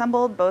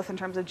assembled, both in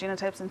terms of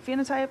genotypes and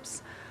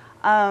phenotypes.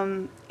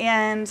 And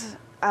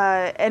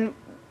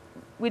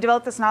we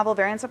developed this novel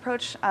variance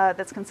approach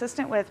that's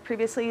consistent with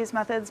previously used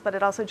methods, but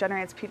it also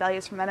generates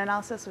p-values from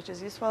meta-analysis, which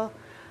is useful.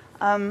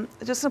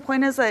 Just the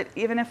point is that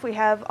even if we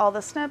have all the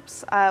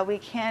SNPs, we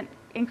can't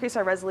increase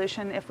our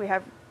resolution if we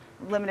have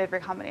limited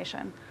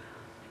recombination.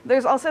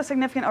 There's also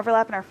significant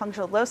overlap in our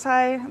functional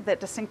loci that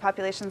distinct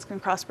populations can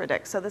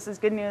cross-predict. So this is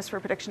good news for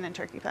prediction in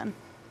turkey pen.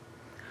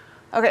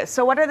 Okay,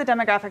 so what are the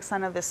demographics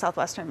then of this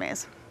southwestern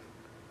maize?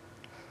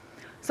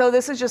 So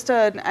this is just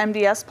an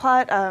MDS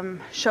plot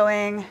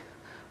showing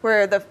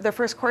where the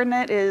first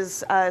coordinate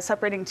is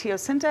separating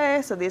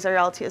teosinte. So these are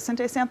all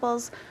teosinte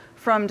samples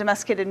from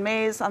domesticated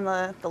maize on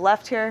the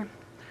left here.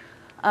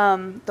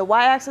 The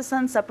y-axis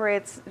then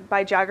separates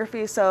by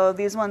geography. So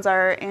these ones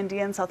are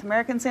Andean South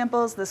American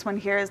samples. This one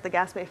here is the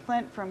Gaspé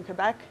Flint from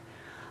Quebec.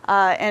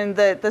 And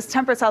this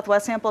temperate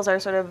Southwest samples are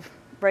sort of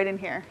right in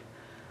here.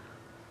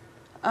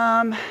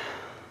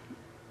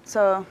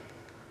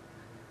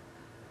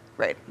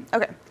 Right,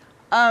 okay.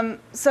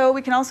 So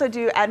we can also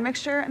do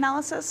admixture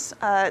analysis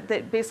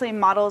that basically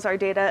models our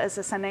data as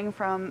descending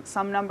from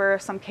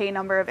some k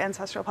number of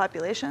ancestral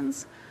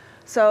populations.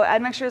 So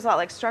admixture is a lot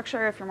like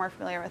structure, if you're more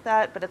familiar with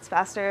that, but it's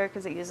faster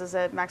because it uses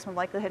a maximum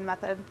likelihood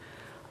method.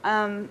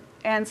 And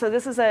so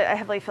this is a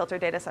heavily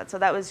filtered data set. So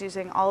that was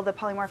using all the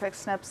polymorphic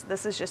SNPs.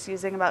 This is just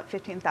using about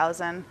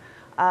 15,000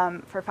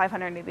 for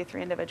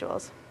 583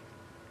 individuals.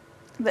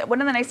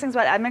 One of the nice things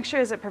about admixture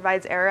is it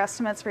provides error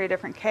estimates for your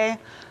different k.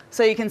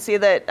 So you can see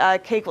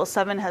that k equals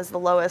 7 has the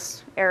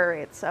lowest error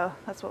rate. So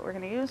that's what we're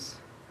going to use.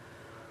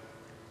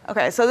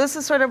 OK, so this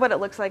is sort of what it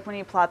looks like when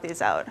you plot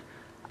these out.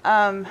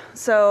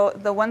 So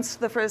the ones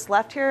to the first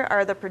left here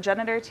are the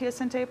progenitor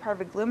teosinte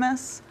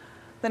parviglumis.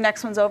 The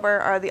next ones over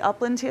are the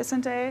upland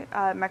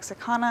teosinte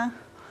mexicana.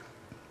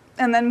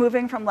 And then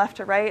moving from left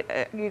to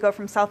right, you go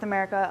from South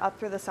America up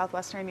through the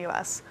southwestern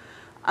US.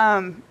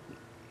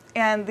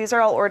 And these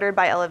are all ordered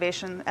by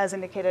elevation, as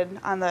indicated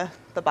on the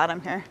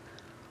bottom here.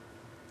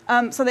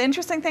 So the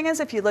interesting thing is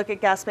if you look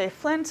at Gaspé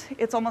flint,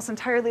 it's almost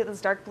entirely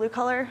this dark blue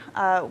color,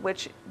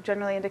 which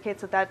generally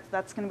indicates that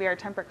that's going to be our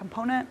temperate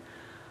component.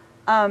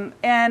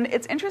 And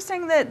it's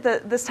interesting that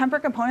this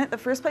temperate component, the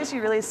first place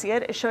you really see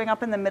it is showing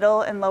up in the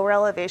middle and lower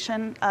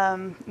elevation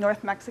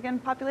North Mexican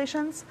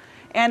populations.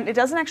 And it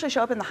doesn't actually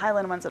show up in the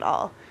highland ones at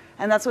all.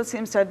 And that's what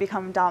seems to have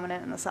become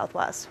dominant in the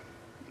Southwest.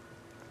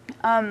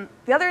 The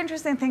other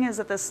interesting thing is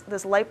that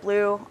this light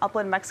blue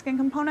upland Mexican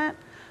component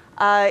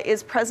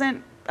is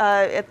present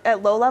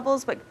at low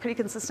levels, but pretty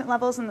consistent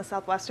levels in the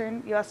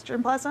southwestern U.S.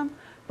 germplasm,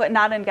 but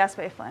not in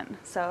Gaspé flint.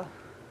 So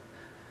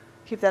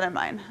keep that in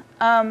mind.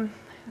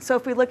 So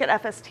if we look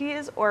at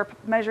FSTs, or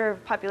measure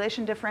of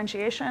population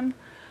differentiation,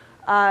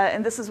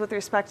 and this is with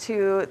respect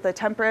to the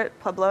temperate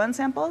Puebloan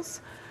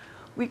samples,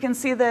 we can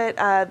see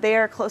that they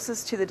are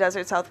closest to the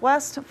desert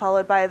Southwest,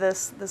 followed by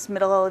this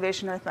middle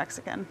elevation North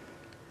Mexican.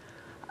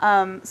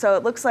 So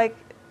it looks like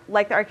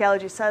the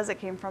archaeology says, it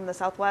came from the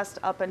Southwest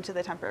up into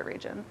the temperate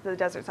region, the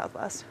desert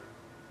Southwest.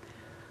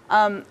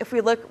 If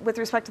we look with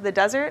respect to the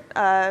desert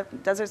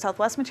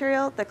Southwest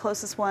material, the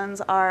closest ones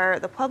are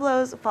the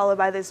Pueblos, followed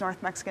by these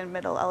North Mexican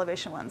middle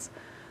elevation ones.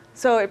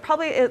 So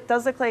it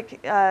does look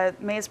like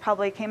maize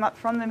probably came up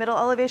from the middle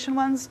elevation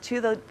ones to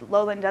the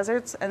lowland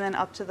deserts and then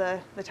up to the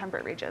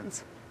temperate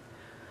regions.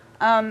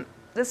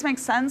 This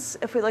makes sense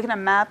if we look at a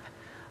map.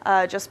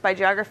 Just by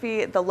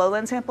geography, the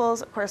lowland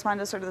samples correspond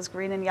to sort of this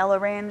green and yellow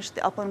range,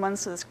 the upland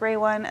ones to this gray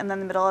one, and then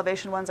the middle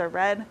elevation ones are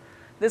red.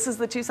 This is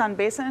the Tucson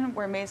Basin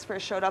where maize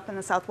first showed up in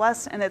the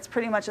Southwest, and it's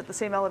pretty much at the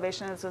same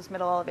elevation as those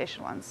middle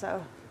elevation ones,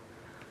 so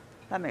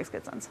that makes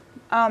good sense.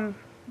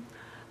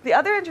 The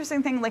other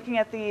interesting thing looking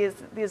at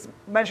these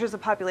measures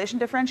of population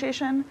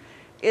differentiation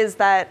is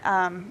that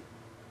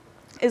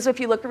if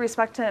you look with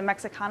respect to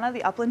Mexicana,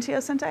 the upland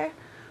teosinte.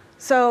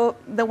 So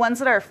the ones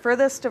that are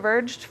furthest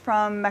diverged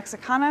from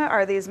Mexicana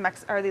are these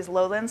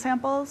lowland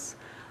samples,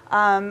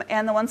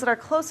 and the ones that are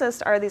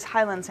closest are these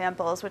highland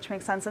samples, which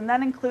makes sense, and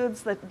that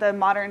includes the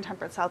modern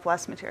temperate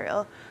Southwest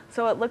material.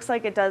 So it looks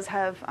like it does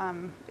have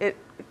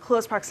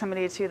close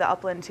proximity to the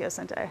upland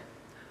teosinte.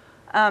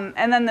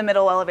 And then the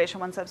middle elevation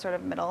ones have sort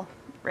of middle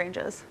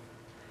ranges.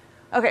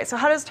 Okay, so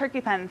how does turkey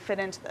pen fit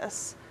into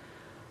this?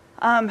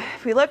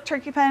 If we look,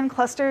 turkey pen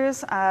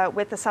clusters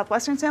with the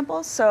southwestern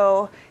samples.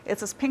 So it's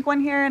this pink one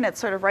here, and it's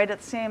sort of right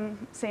at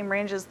the same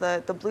range as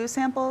the blue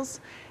samples.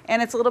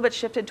 And it's a little bit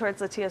shifted towards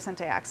the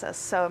teosinte axis.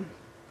 So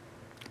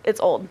it's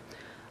old.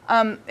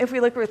 If we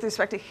look with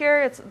respect to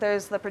here,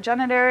 there's the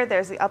progenitor,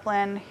 there's the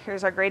upland,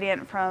 here's our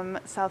gradient from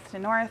south to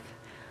north.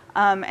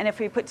 And if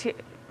we put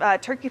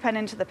turkey pen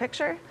into the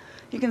picture,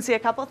 you can see a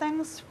couple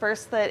things.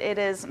 First, that it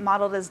is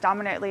modeled as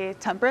dominantly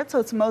temperate, so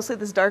it's mostly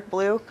this dark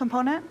blue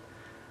component.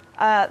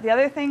 The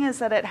other thing is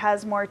that it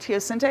has more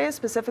teosinte,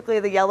 specifically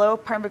the yellow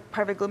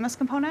parviglumis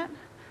component,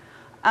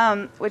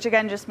 which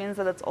again just means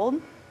that it's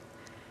old.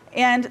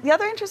 And the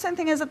other interesting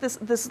thing is that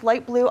this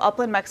light blue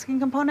upland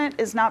Mexican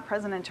component is not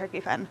present in turkey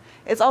pen.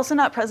 It's also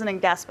not present in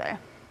Gaspé.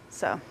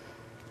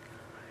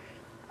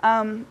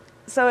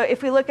 So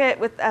if we look at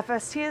with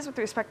FSTs with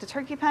respect to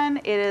turkey pen,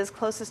 it is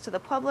closest to the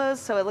Pueblos,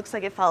 so it looks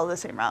like it followed the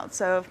same route.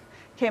 So it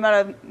came out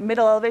of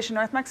middle elevation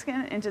North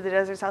Mexican into the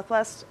desert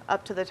Southwest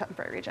up to the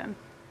temperate region.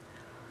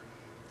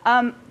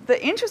 The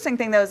interesting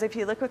thing, though, is if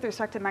you look with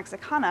respect to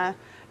Mexicana,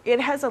 it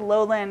has a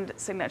lowland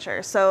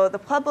signature. So the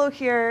Pueblo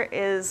here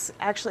is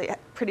actually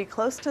pretty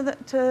close to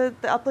the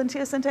upland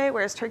teosinte,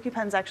 whereas turkey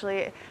pens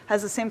actually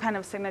has the same kind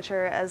of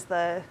signature as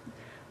the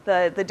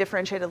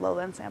differentiated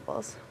lowland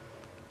samples.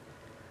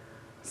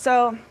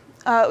 So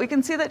we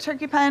can see that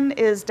turkey pen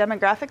is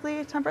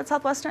demographically temperate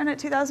southwestern at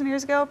 2,000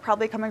 years ago,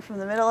 probably coming from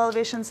the middle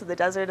elevations to the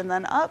desert and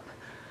then up.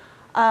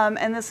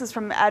 And this is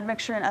from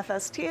admixture and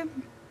FST.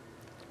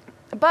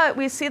 But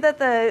we see that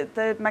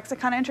the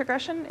Mexicana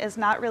introgression is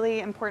not really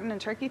important in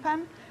turkey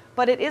pen,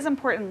 but it is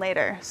important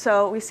later.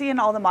 So we see in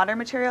all the modern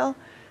material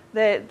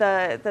that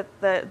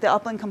the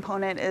upland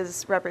component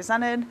is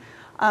represented.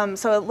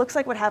 So it looks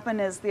like what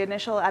happened is the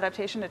initial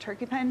adaptation to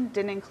turkey pen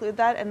didn't include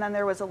that, and then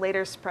there was a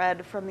later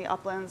spread from the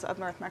uplands of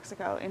North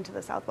Mexico into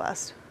the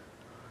Southwest.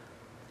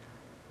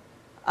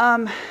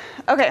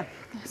 Okay,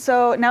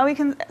 so now we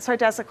can start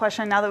to ask the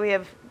question, now that we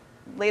have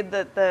laid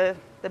the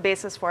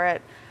basis for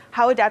it,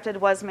 how adapted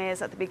was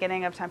maize at the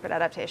beginning of temperate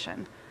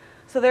adaptation?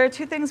 So there are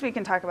two things we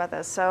can talk about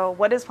this. So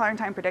what is flowering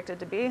time predicted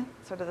to be?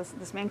 Sort of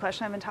this main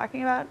question I've been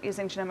talking about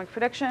using genomic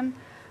prediction.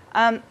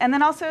 And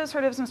then also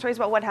sort of some stories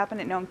about what happened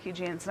at known key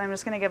genes. And I'm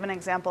just going to give an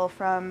example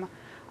from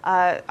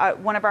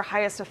one of our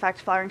highest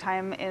effect flowering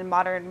time in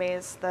modern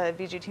maize, the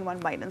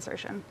VGT1 mite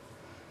insertion.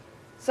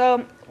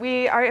 So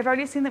have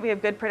already seen that we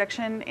have good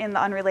prediction in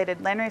the unrelated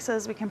land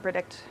races. We can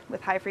predict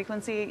with high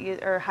frequency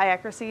or high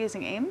accuracy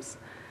using AIMS.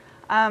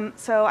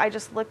 So I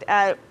just looked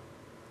at,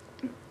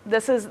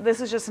 this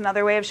is just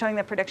another way of showing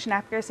the prediction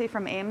accuracy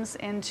from AIMS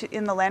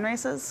in the land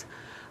races.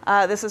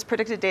 This is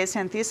predicted days to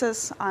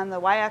anthesis on the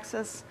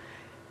y-axis.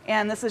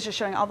 And this is just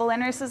showing all the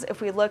land races. If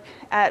we look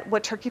at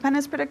what turkey pen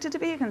is predicted to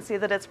be, you can see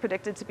that it's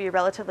predicted to be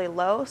relatively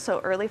low, so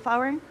early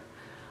flowering,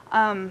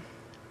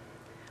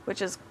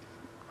 which is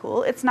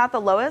cool. It's not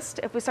the lowest.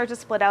 If we start to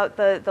split out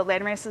the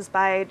land races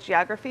by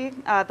geography,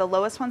 the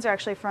lowest ones are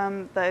actually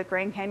from the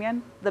Grand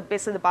Canyon,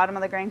 basically the bottom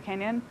of the Grand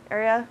Canyon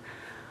area.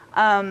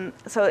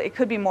 So it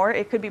could be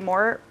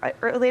more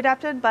early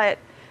adapted, but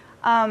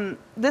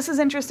this is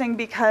interesting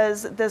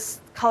because this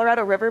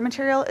Colorado River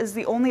material is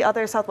the only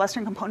other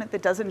southwestern component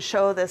that doesn't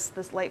show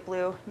this light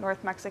blue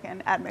North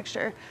Mexican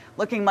admixture,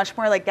 looking much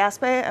more like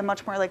Gaspe and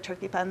much more like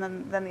turkey pen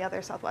than the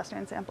other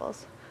southwestern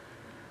samples.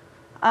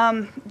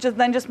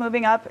 Just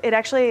moving up,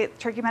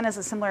 turkey pen has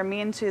a similar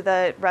mean to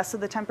the rest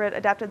of the temperate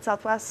adapted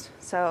Southwest,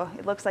 so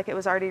it looks like it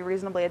was already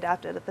reasonably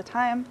adapted at the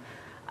time.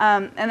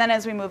 And then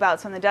as we move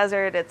out, so in the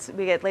desert,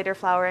 we get later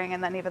flowering,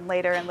 and then even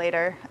later and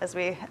later as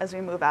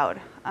we move out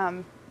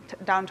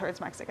down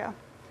towards Mexico.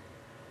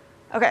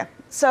 Okay,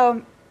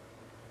 so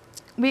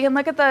we can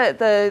look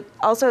at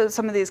also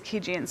some of these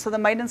key genes. So the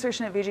mite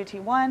insertion of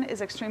VGT1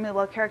 is extremely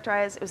well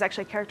characterized. It was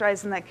actually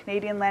characterized in that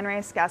Canadian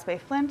landrace, Gaspe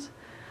Flint.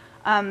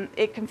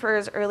 It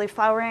confers early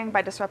flowering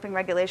by disrupting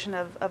regulation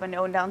of a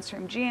known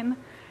downstream gene,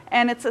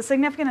 and it's a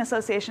significant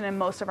association in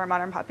most of our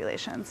modern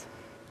populations.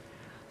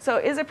 So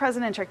is it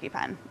present in turkey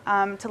pen?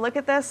 To look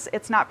at this,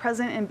 it's not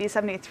present in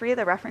B73,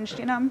 the reference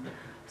genome.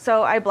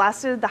 So I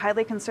blasted the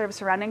highly conserved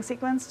surrounding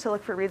sequence to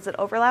look for reads that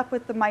overlap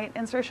with the mite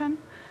insertion.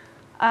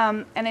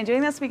 And in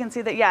doing this, we can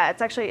see that, yeah,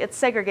 it's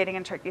segregating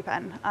in turkey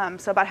pen.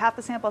 So about half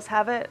the samples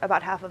have it,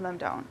 about half of them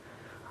don't.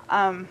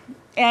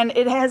 And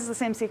it has the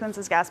same sequence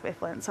as Gaspe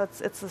Flint, so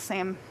it's the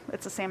same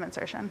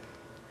insertion.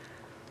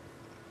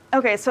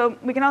 Okay, so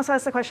we can also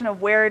ask the question of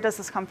where does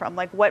this come from?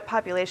 Like, what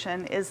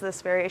population is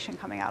this variation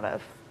coming out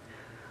of?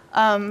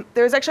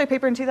 There was actually a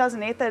paper in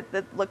 2008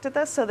 that looked at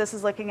this. So this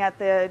is looking at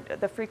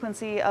the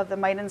frequency of the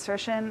mite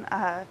insertion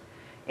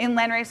in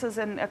land races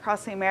and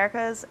across the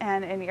Americas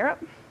and in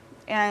Europe.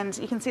 And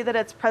you can see that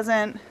it's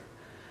present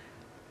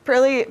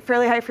fairly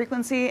high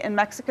frequency in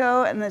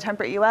Mexico and the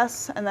temperate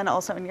US, and then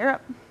also in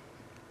Europe.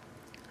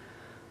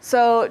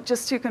 So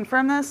just to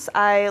confirm this,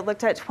 I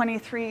looked at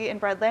 23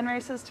 inbred land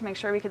races to make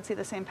sure we could see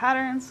the same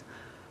patterns.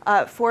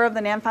 4 of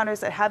the NAM founders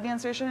that have the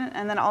insertion,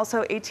 and then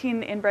also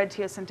 18 inbred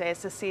teosinte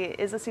to see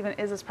is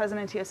this present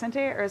in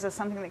teosinte, or is this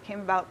something that came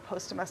about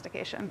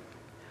post-domestication?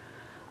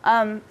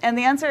 And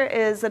the answer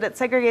is that it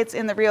segregates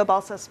in the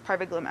Rheobalsus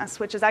parviglumis,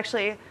 which is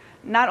actually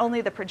not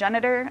only the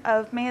progenitor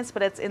of maize,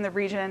 but it's in the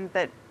region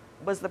that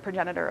was the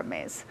progenitor of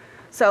maize.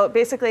 So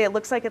basically, it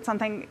looks like it's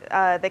something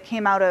that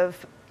came out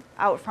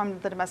from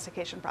the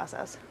domestication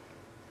process.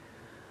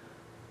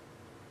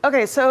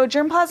 Okay, so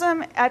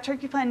germplasm at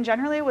turkey pen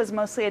generally was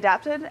mostly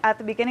adapted. At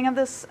the beginning of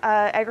this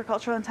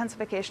agricultural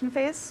intensification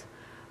phase,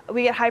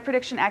 we get high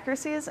prediction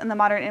accuracies in the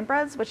modern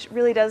inbreds, which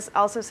really does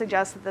also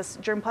suggest that this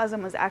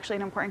germplasm was actually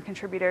an important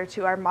contributor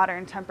to our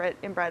modern temperate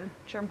inbred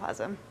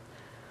germplasm.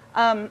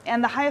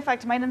 And the high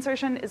effect mite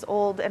insertion is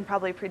old and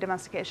probably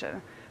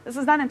pre-domestication. This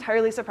is not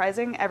entirely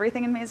surprising.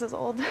 Everything in maize is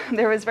old.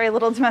 There was very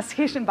little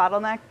domestication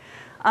bottleneck.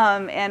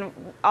 And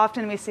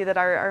often we see that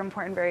our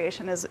important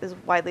variation is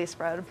widely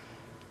spread.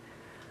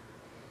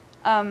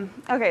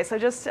 Okay, so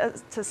just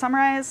to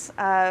summarize,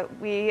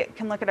 we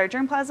can look at our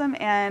germplasm,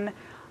 and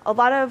a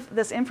lot of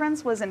this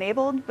inference was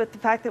enabled with the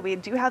fact that we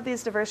do have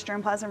these diverse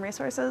germplasm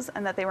resources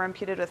and that they were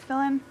imputed with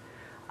fill-in.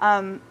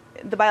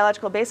 The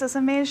biological basis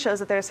of maize shows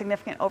that there is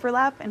significant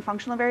overlap in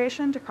functional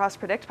variation to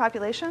cross-predict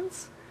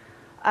populations.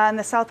 In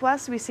the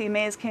Southwest, we see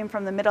maize came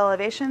from the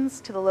mid-elevations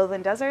to the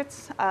lowland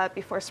deserts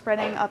before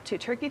spreading up to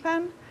turkey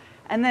pen.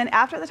 And then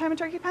after the time of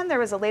turkey pen, there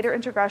was a later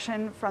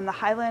introgression from the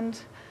highland,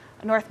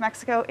 North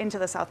Mexico, into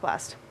the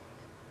Southwest.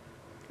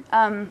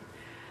 And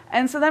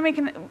so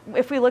then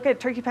if we look at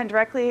turkey pen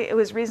directly, it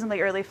was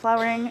reasonably early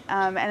flowering,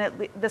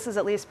 and this is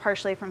at least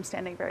partially from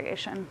standing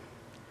variation.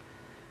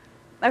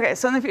 Okay,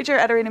 so in the future,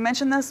 Ed already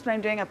mentioned this, but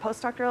I'm doing a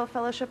postdoctoral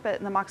fellowship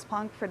in the Max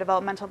Planck for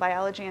developmental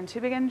biology in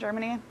Tübingen,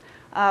 Germany,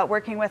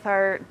 working with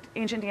our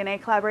ancient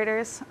DNA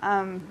collaborators.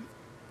 And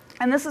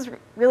this is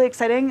really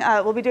exciting.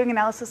 We'll be doing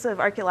analysis of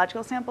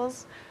archaeological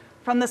samples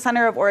from the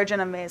center of origin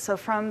of maize, so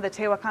from the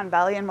Tehuacan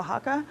Valley in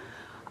Oaxaca.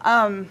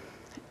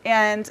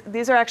 And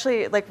these are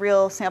actually like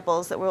real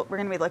samples that we're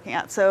going to be looking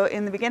at. So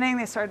in the beginning,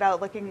 they started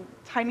out looking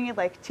tiny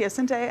like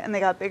teosinte, and they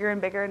got bigger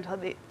and bigger until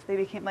they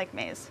became like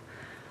maize.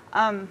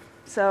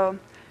 So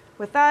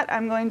with that,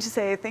 I'm going to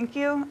say thank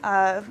you.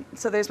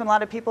 So there's been a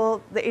lot of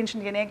people, the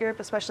Ancient DNA group,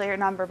 especially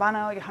Hernan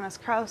Burbano, Johannes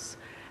Kraus,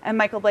 and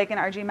Michael Blake and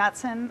R.G.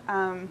 Matson.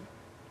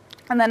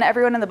 And then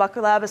everyone in the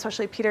Buckley Lab,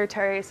 especially Peter,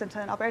 Terry, Cinta,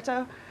 and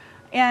Alberto.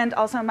 And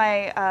also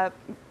my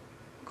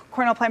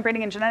Cornell Plant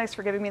Breeding and Genetics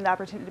for giving me the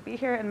opportunity to be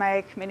here, and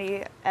my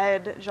committee,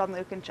 Ed,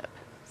 Jean-Luc, and Chip.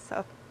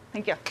 So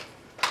thank you.